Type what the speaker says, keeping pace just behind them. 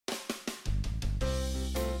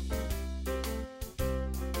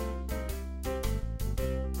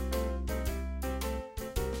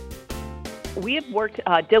we have worked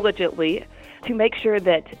diligently to make sure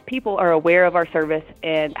that people are aware of our service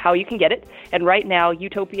and how you can get it. And right now,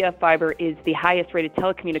 Utopia Fiber is the highest rated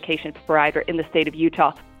telecommunications provider in the state of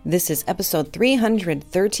Utah. This is episode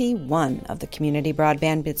 331 of the Community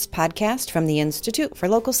Broadband Bits podcast from the Institute for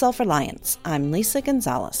Local Self-Reliance. I'm Lisa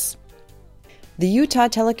Gonzalez. The Utah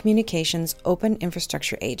Telecommunications Open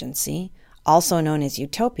Infrastructure Agency, also known as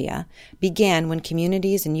Utopia, began when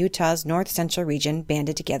communities in Utah's North Central region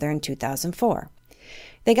banded together in 2004.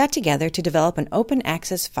 They got together to develop an open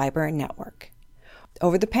access fiber network.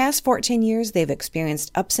 Over the past 14 years, they've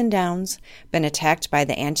experienced ups and downs, been attacked by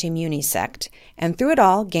the anti-Muni sect, and through it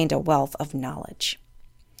all, gained a wealth of knowledge.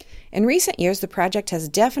 In recent years, the project has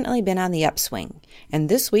definitely been on the upswing, and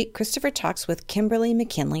this week, Christopher talks with Kimberly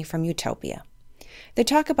McKinley from Utopia. They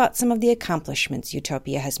talk about some of the accomplishments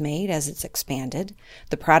Utopia has made as it's expanded,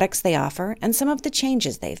 the products they offer, and some of the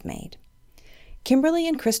changes they've made. Kimberly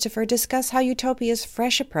and Christopher discuss how Utopia's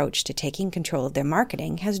fresh approach to taking control of their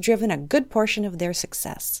marketing has driven a good portion of their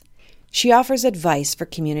success. She offers advice for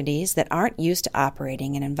communities that aren't used to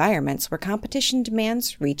operating in environments where competition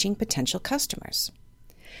demands reaching potential customers.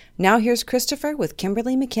 Now here's Christopher with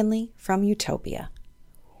Kimberly McKinley from Utopia.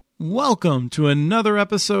 Welcome to another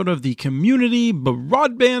episode of the Community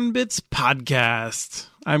Broadband Bits podcast.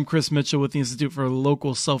 I'm Chris Mitchell with the Institute for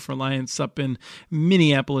Local Self-Reliance up in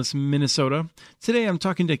Minneapolis, Minnesota. Today I'm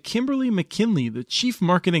talking to Kimberly McKinley, the Chief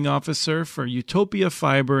Marketing Officer for Utopia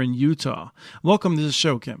Fiber in Utah. Welcome to the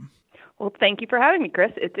show, Kim. Well, thank you for having me,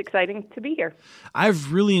 Chris. It's exciting to be here.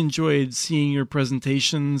 I've really enjoyed seeing your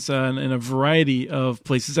presentations in a variety of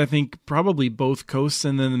places. I think probably both coasts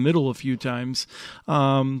and then the middle a few times.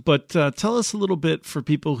 But tell us a little bit for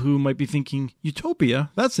people who might be thinking,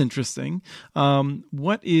 Utopia, that's interesting.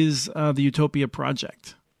 What is the Utopia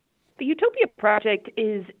Project? The Utopia Project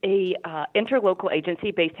is a interlocal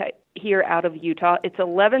agency based here out of Utah. It's an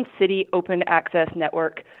 11-city open access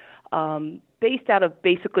network based out of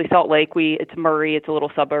basically Salt Lake. It's Murray. It's a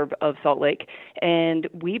little suburb of Salt Lake. And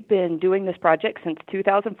we've been doing this project since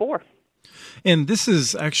 2004. And this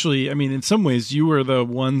is actually, I mean, in some ways, you were the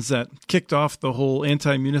ones that kicked off the whole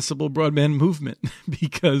anti-municipal broadband movement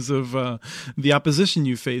because of the opposition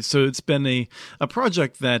you faced. So it's been a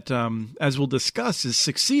project that, as we'll discuss, is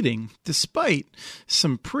succeeding despite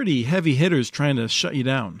some pretty heavy hitters trying to shut you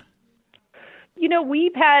down. You know,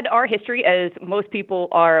 we've had our history, as most people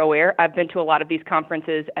are aware. I've been to a lot of these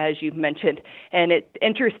conferences, as you've mentioned, and it's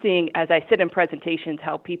interesting as I sit in presentations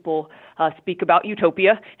how people speak about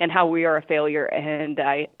Utopia and how we are a failure, and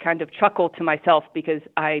I kind of chuckle to myself because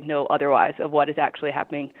I know otherwise of what is actually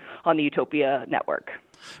happening on the Utopia network.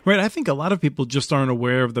 Right. I think a lot of people just aren't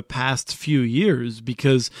aware of the past few years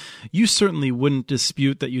because you certainly wouldn't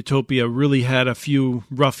dispute that Utopia really had a few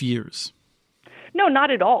rough years. No, not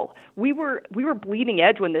at all. We were bleeding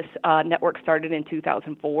edge when this network started in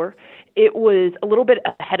 2004. It was a little bit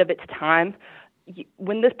ahead of its time.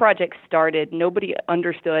 When this project started, nobody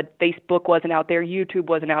understood. Facebook wasn't out there. YouTube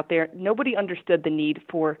wasn't out there. Nobody understood the need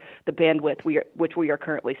for the bandwidth which we are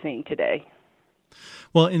currently seeing today.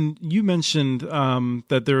 Well, and you mentioned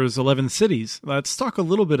that there is 11 cities. Let's talk a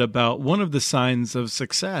little bit about one of the signs of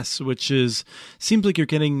success, which seems like you're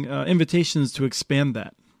getting invitations to expand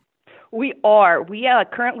that. We are. We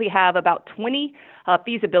currently have about 20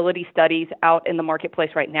 feasibility studies out in the marketplace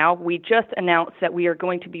right now. We just announced that we are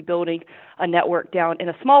going to be building a network down in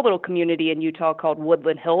a small little community in Utah called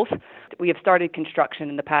Woodland Hills. We have started construction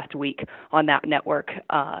in the past week on that network.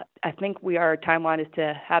 I think our timeline is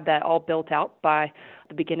to have that all built out by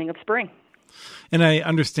the beginning of spring. And I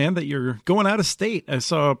understand that you're going out of state. I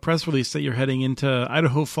saw a press release that you're heading into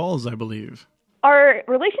Idaho Falls, I believe. Our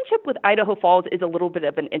relationship with Idaho Falls is a little bit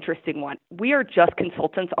of an interesting one. We are just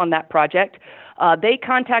consultants on that project. They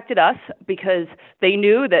contacted us because they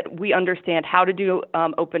knew that we understand how to do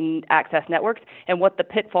open access networks and what the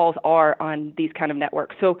pitfalls are on these kind of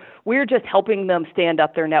networks. So we're just helping them stand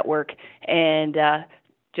up their network and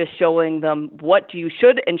just showing them what you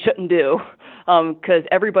should and shouldn't do because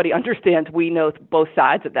everybody understands we know both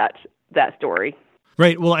sides of that story.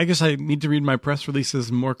 Right. Well, I guess I need to read my press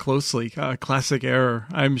releases more closely. Classic error,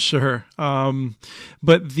 I'm sure.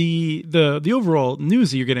 But the overall news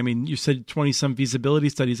that you're getting, I mean, you said 20-some feasibility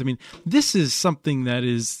studies. I mean, this is something that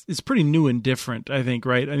is pretty new and different, I think,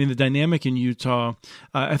 right? I mean, the dynamic in Utah,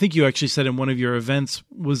 I think you actually said in one of your events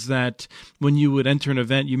was that when you would enter an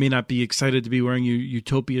event, you may not be excited to be wearing your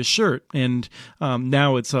Utopia shirt. And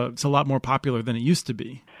now it's a lot more popular than it used to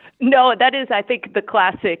be. No, that is, I think, the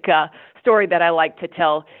classic story that I like to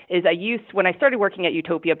tell is when I started working at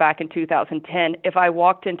Utopia back in 2010, if I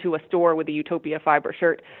walked into a store with a Utopia fiber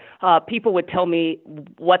shirt, people would tell me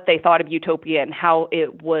what they thought of Utopia and how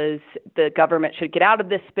it was the government should get out of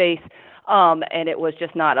this space, and it was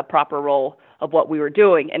just not a proper role of what we were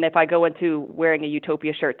doing. And if I go into wearing a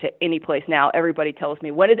Utopia shirt to any place now, everybody tells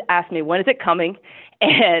me, ask me, when is it coming,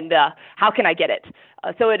 and how can I get it?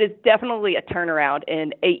 So it is definitely a turnaround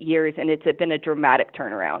in 8 years, and it's been a dramatic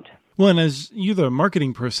turnaround. Well, and as you're the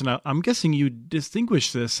marketing person, I'm guessing you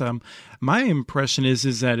distinguish this. My impression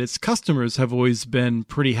is that its customers have always been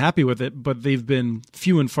pretty happy with it, but they've been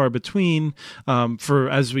few and far between for,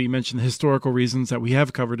 as we mentioned, historical reasons that we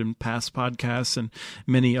have covered in past podcasts and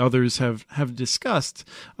many others have discussed.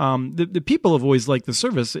 The people have always liked the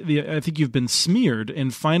service. I think you've been smeared,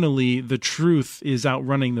 and finally the truth is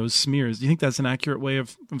outrunning those smears. Do you think that's an accurate way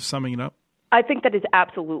of summing it up? I think that is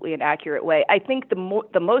absolutely an accurate way. I think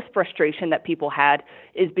the most frustration that people had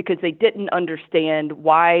is because they didn't understand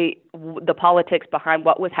why the politics behind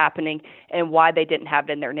what was happening and why they didn't have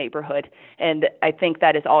it in their neighborhood. And I think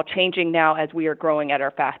that is all changing now as we are growing at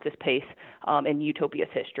our fastest pace in Utopia's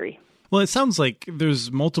history. Well, it sounds like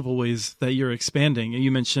there's multiple ways that you're expanding.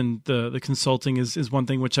 You mentioned the consulting is one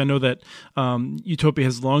thing, which I know that Utopia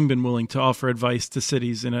has long been willing to offer advice to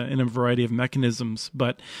cities in a variety of mechanisms.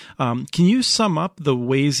 But can you sum up the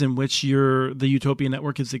ways in which the Utopia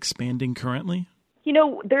network is expanding currently? You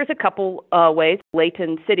know, there's a couple ways.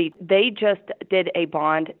 Layton City, they just did a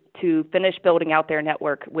bond to finish building out their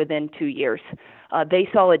network within 2 years. They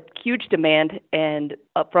saw a huge demand and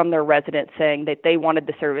from their residents saying that they wanted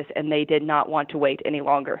the service and they did not want to wait any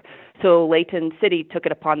longer. So Layton City took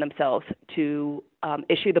it upon themselves to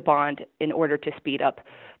issue the bond in order to speed up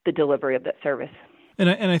the delivery of that service. And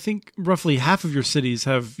I think roughly half of your cities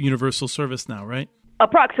have universal service now, right?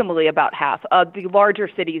 Approximately about half. The larger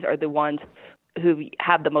cities are the ones who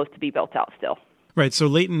have the most to be built out still. Right. So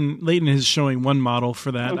Layton is showing one model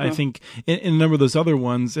for that. Mm-hmm. I think in a number of those other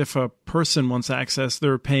ones, if a person wants access,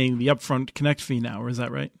 they're paying the upfront connect fee now. Is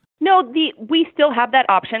that right? No, we still have that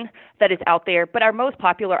option that is out there, but our most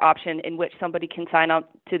popular option in which somebody can sign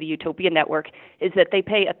up to the Utopia network is that they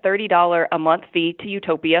pay a $30 a month fee to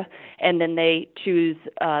Utopia, and then they choose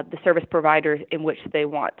the service provider in which they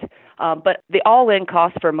want. But the all-in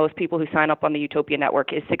cost for most people who sign up on the Utopia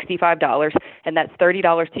network is $65, and that's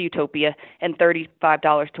 $30 to Utopia and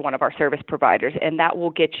 $35 to one of our service providers, and that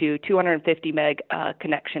will get you 250 meg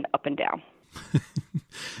connection up and down.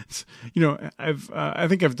 You know, I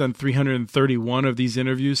think I've done 331 of these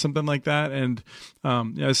interviews, something like that. And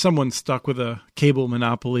as someone stuck with a cable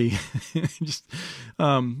monopoly,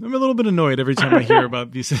 I'm a little bit annoyed every time I hear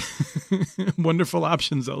about these wonderful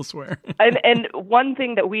options elsewhere. And one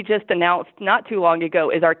thing that we just announced not too long ago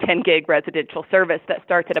is our 10 gig residential service that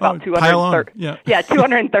starts at about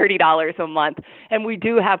 $230 a month. And we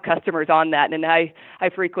do have customers on that. And I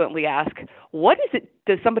frequently ask, what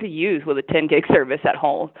does somebody use with a 10 gig service at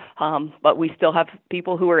home? But we still have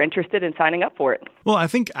people who are interested in signing up for it. Well, I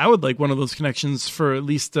think I would like one of those connections for at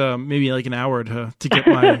least maybe like an hour to get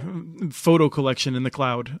my photo collection in the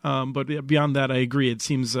cloud. But beyond that, I agree. It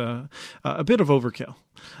seems a bit of overkill.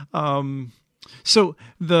 So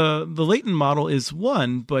the Layton model is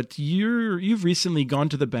one, but you've recently gone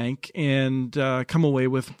to the bank and come away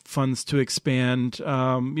with funds to expand,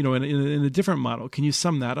 in a different model. Can you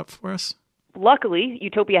sum that up for us? Luckily,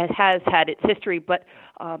 Utopia has had its history, but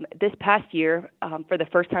this past year, for the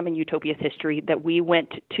first time in Utopia's history, that we went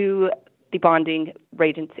to the bonding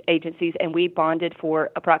agencies and we bonded for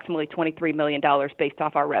approximately $23 million based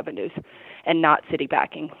off our revenues and not city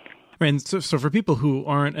backing. And so for people who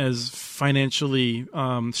aren't as financially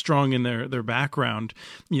strong in their background,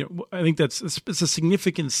 I think it's a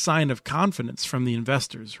significant sign of confidence from the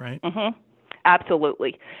investors, right? Mm-hmm.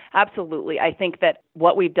 Absolutely. I think that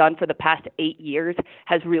what we've done for the past 8 years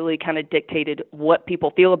has really kind of dictated what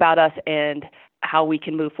people feel about us and how we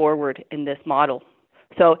can move forward in this model.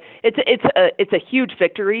 So it's a huge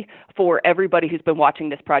victory for everybody who's been watching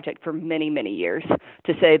this project for many, many years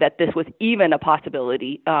to say that this was even a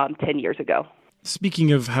possibility 10 years ago.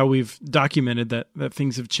 Speaking of how we've documented that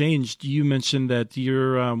things have changed, you mentioned that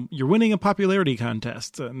you're winning a popularity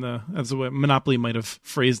contest, and as the way Monopoly might have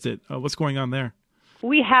phrased it. What's going on there?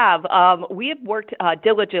 We have worked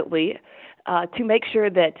diligently to make sure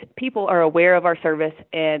that people are aware of our service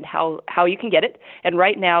and how you can get it. And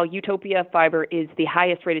right now, Utopia Fiber is the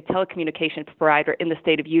highest rated telecommunications provider in the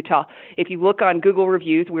state of Utah. If you look on Google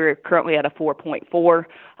reviews, we're currently at a 4.4.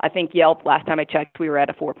 I think Yelp, last time I checked, we were at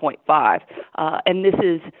a 4.5. And this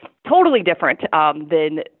is totally different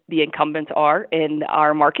than the incumbents are in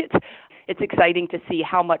our markets. it's exciting to see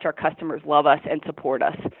how much our customers love us and support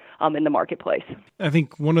us in the marketplace. I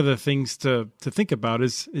think one of the things to think about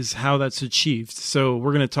is how that's achieved. So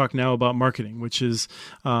we're going to talk now about marketing, which is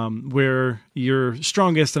where you're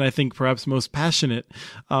strongest and I think perhaps most passionate.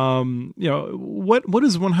 What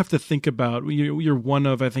does one have to think about? You're one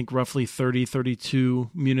of, I think, roughly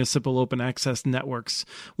 32 municipal open access networks.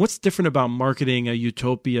 What's different about marketing a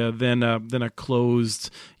Utopia than a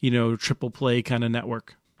closed, triple play kind of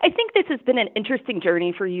network? I think this has been an interesting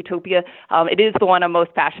journey for Utopia. It is the one I'm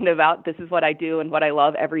most passionate about. This is what I do and what I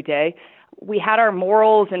love every day. We had our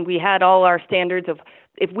morals and we had all our standards of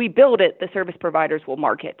if we build it, the service providers will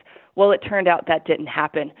market. Well, it turned out that didn't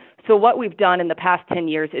happen. So what we've done in the past 10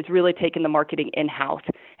 years is really taken the marketing in-house.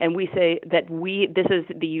 And we say that this is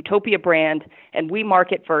the Utopia brand, and we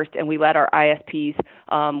market first, and we let our ISPs,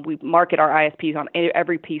 we market our ISPs on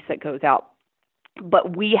every piece that goes out.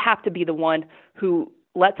 But we have to be the one who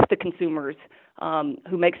lets the consumers,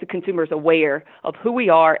 who makes the consumers aware of who we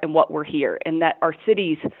are and what we're here, and that our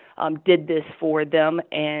cities did this for them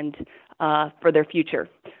and for their future.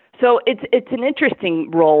 So it's an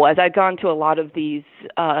interesting role. As I've gone to a lot of these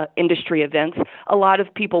industry events, a lot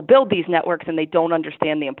of people build these networks and they don't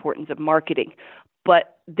understand the importance of marketing.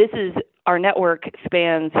 But our network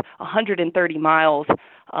spans 130 miles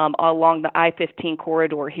along the I-15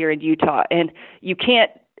 corridor here in Utah, and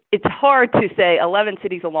it's hard to say 11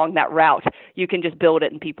 cities along that route, you can just build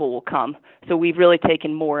it and people will come. So we've really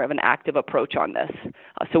taken more of an active approach on this.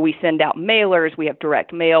 So we send out mailers, we have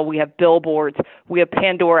direct mail, we have billboards, we have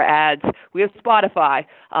Pandora ads, we have Spotify,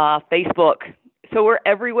 Facebook. So we're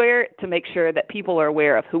everywhere to make sure that people are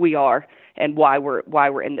aware of who we are and why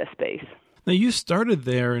we're in this space. Now, you started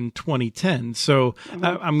there in 2010, so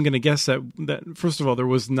I'm going to guess that, first of all, there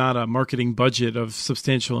was not a marketing budget of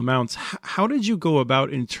substantial amounts. How did you go about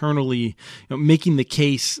internally making the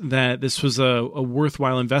case that this was a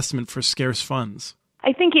worthwhile investment for scarce funds?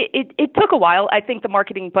 I think it took a while. I think the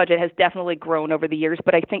marketing budget has definitely grown over the years,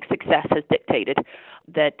 but I think success has dictated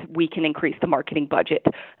that we can increase the marketing budget.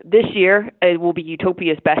 This year, it will be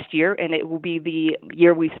Utopia's best year, and it will be the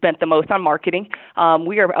year we've spent the most on marketing.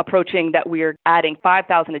 We are approaching that we are adding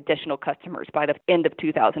 5,000 additional customers by the end of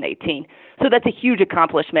 2018. So that's a huge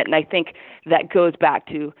accomplishment, and I think that goes back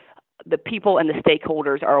to the people and the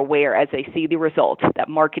stakeholders are aware as they see the results that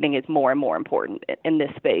marketing is more and more important in this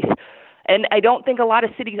space. And I don't think a lot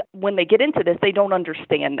of cities, when they get into this, they don't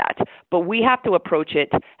understand that. But we have to approach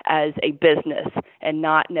it as a business and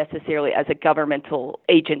not necessarily as a governmental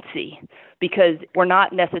agency, because we're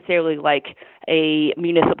not necessarily like a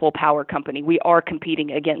municipal power company. We are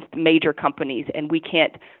competing against major companies, and we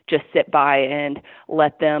can't just sit by and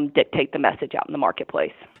let them dictate the message out in the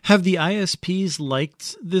marketplace. Have the ISPs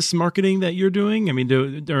liked this marketing that you're doing? I mean,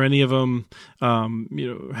 do any of them,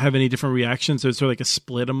 have any different reactions? Is there like a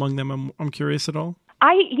split among them? I'm curious at all.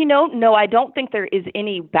 No, I don't think there is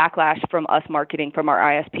any backlash from us marketing from our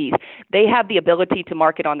ISPs. They have the ability to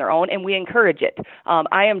market on their own, and we encourage it.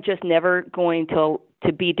 I am just never going to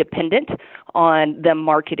be dependent on them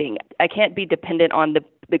marketing. I can't be dependent on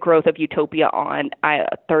the growth of Utopia on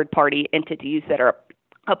third-party entities that are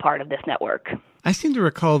a part of this network. I seem to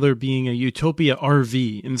recall there being a Utopia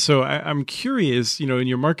RV. And so I'm curious, in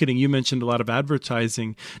your marketing, you mentioned a lot of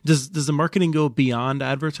advertising. Does the marketing go beyond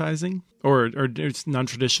advertising or it's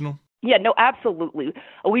non-traditional? Yeah, no, absolutely.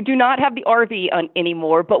 We do not have the RV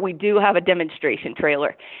anymore, but we do have a demonstration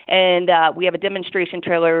trailer. And we have a demonstration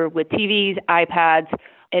trailer with TVs, iPads,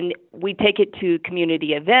 and we take it to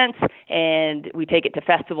community events and we take it to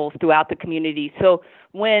festivals throughout the community. So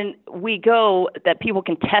when we go, that people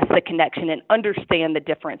can test the connection and understand the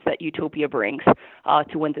difference that Utopia brings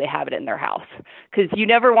to when they have it in their house. Because you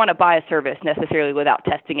never want to buy a service necessarily without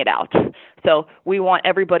testing it out. So we want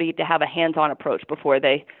everybody to have a hands-on approach before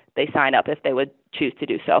they sign up if they would choose to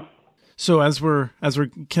do so. So as we're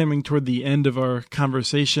coming toward the end of our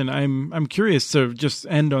conversation, I'm curious to just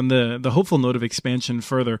end on the hopeful note of expansion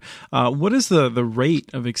further. What is the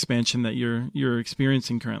rate of expansion that you're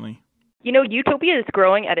experiencing currently? Utopia is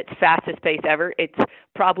growing at its fastest pace ever. It's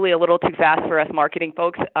probably a little too fast for us marketing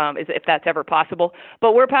folks, if that's ever possible.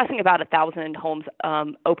 But we're passing about 1,000 homes,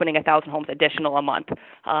 opening 1,000 homes additional a month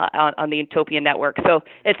on the Utopia network. So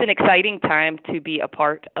it's an exciting time to be a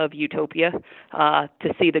part of Utopia,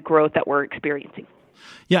 to see the growth that we're experiencing.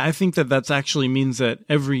 Yeah, I think that that's actually means that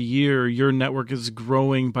every year your network is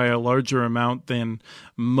growing by a larger amount than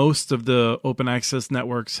most of the open access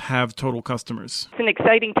networks have total customers. It's an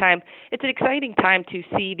exciting time. It's an exciting time to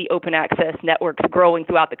see the open access networks growing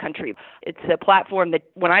throughout the country. It's a platform that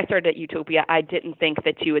when I started at Utopia, I didn't think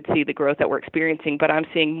that you would see the growth that we're experiencing, but I'm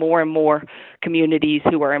seeing more and more communities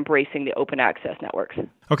who are embracing the open access networks.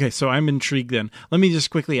 Okay, so I'm intrigued then. Let me just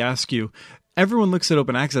quickly ask you, everyone looks at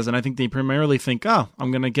open access and I think they primarily think, oh,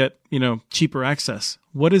 I'm going to get, cheaper access.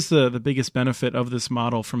 What is the biggest benefit of this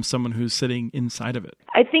model from someone who's sitting inside of it?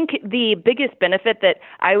 I think the biggest benefit that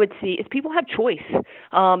I would see is people have choice.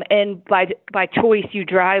 And by choice, you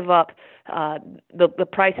drive up, the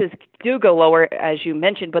prices do go lower, as you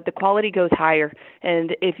mentioned, but the quality goes higher.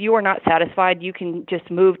 And if you are not satisfied, you can just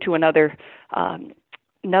move to another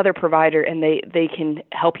provider and they can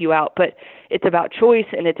help you out. But it's about choice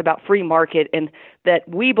and it's about free market, and that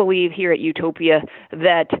we believe here at Utopia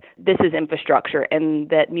that this is infrastructure and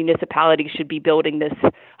that municipalities should be building this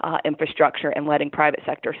infrastructure and letting private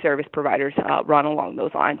sector service providers run along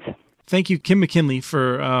those lines. Thank you, Kim McKinley,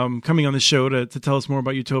 for coming on the show to tell us more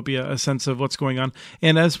about Utopia, a sense of what's going on.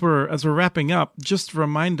 And as we're wrapping up, just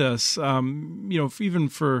remind us, even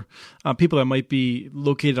for people that might be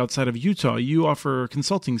located outside of Utah, you offer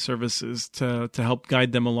consulting services to help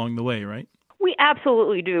guide them along the way, right? We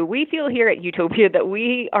absolutely do. We feel here at Utopia that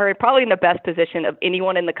we are probably in the best position of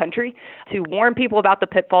anyone in the country to warn people about the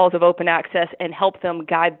pitfalls of open access and help them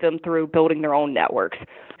guide them through building their own networks.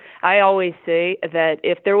 I always say that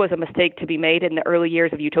if there was a mistake to be made in the early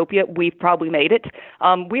years of Utopia, we've probably made it.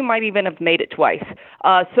 We might even have made it twice.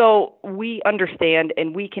 So we understand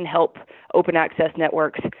and we can help open access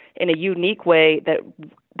networks in a unique way that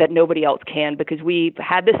nobody else can, because we've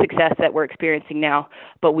had the success that we're experiencing now,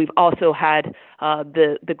 but we've also had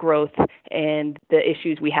the growth and the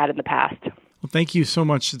issues we had in the past. Well, thank you so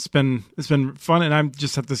much. It's been fun, and I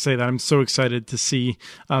just have to say that I'm so excited to see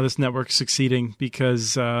this network succeeding,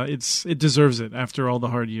 because it deserves it after all the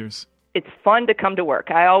hard years. It's fun to come to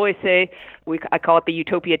work. I always say, I call it the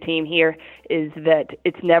Utopia team here, is that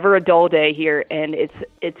it's never a dull day here, and it's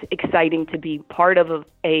exciting to be part of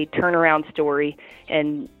a turnaround story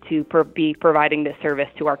and to be providing this service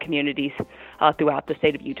to our communities throughout the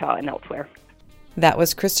state of Utah and elsewhere. That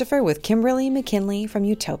was Christopher with Kimberly McKinley from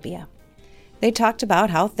Utopia. They talked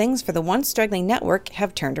about how things for the once struggling network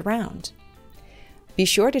have turned around. Be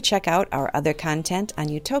sure to check out our other content on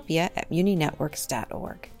Utopia at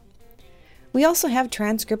muninetworks.org. We also have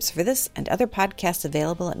transcripts for this and other podcasts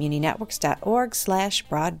available at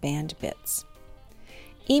muninetworks.org/broadbandbits.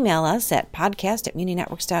 Email us at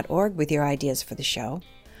podcast@muninetworks.org with your ideas for the show.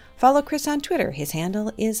 Follow Chris on Twitter. His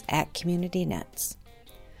handle is @CommunityNets.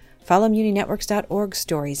 Follow muninetworks.org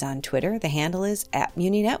stories on Twitter. The handle is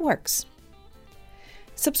 @muninetworks.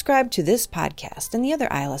 Subscribe to this podcast and the other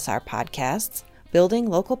ILSR podcasts, Building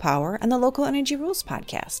Local Power and the Local Energy Rules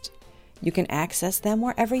podcast. You can access them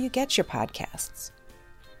wherever you get your podcasts.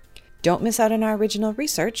 Don't miss out on our original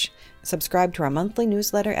research. Subscribe to our monthly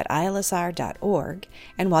newsletter at ilsr.org,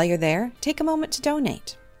 and while you're there, take a moment to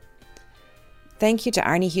donate. Thank you to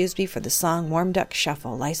Arnie Huseby for the song Warm Duck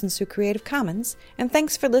Shuffle, licensed through Creative Commons, and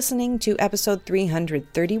thanks for listening to episode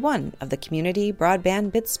 331 of the Community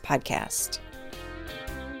Broadband Bits podcast.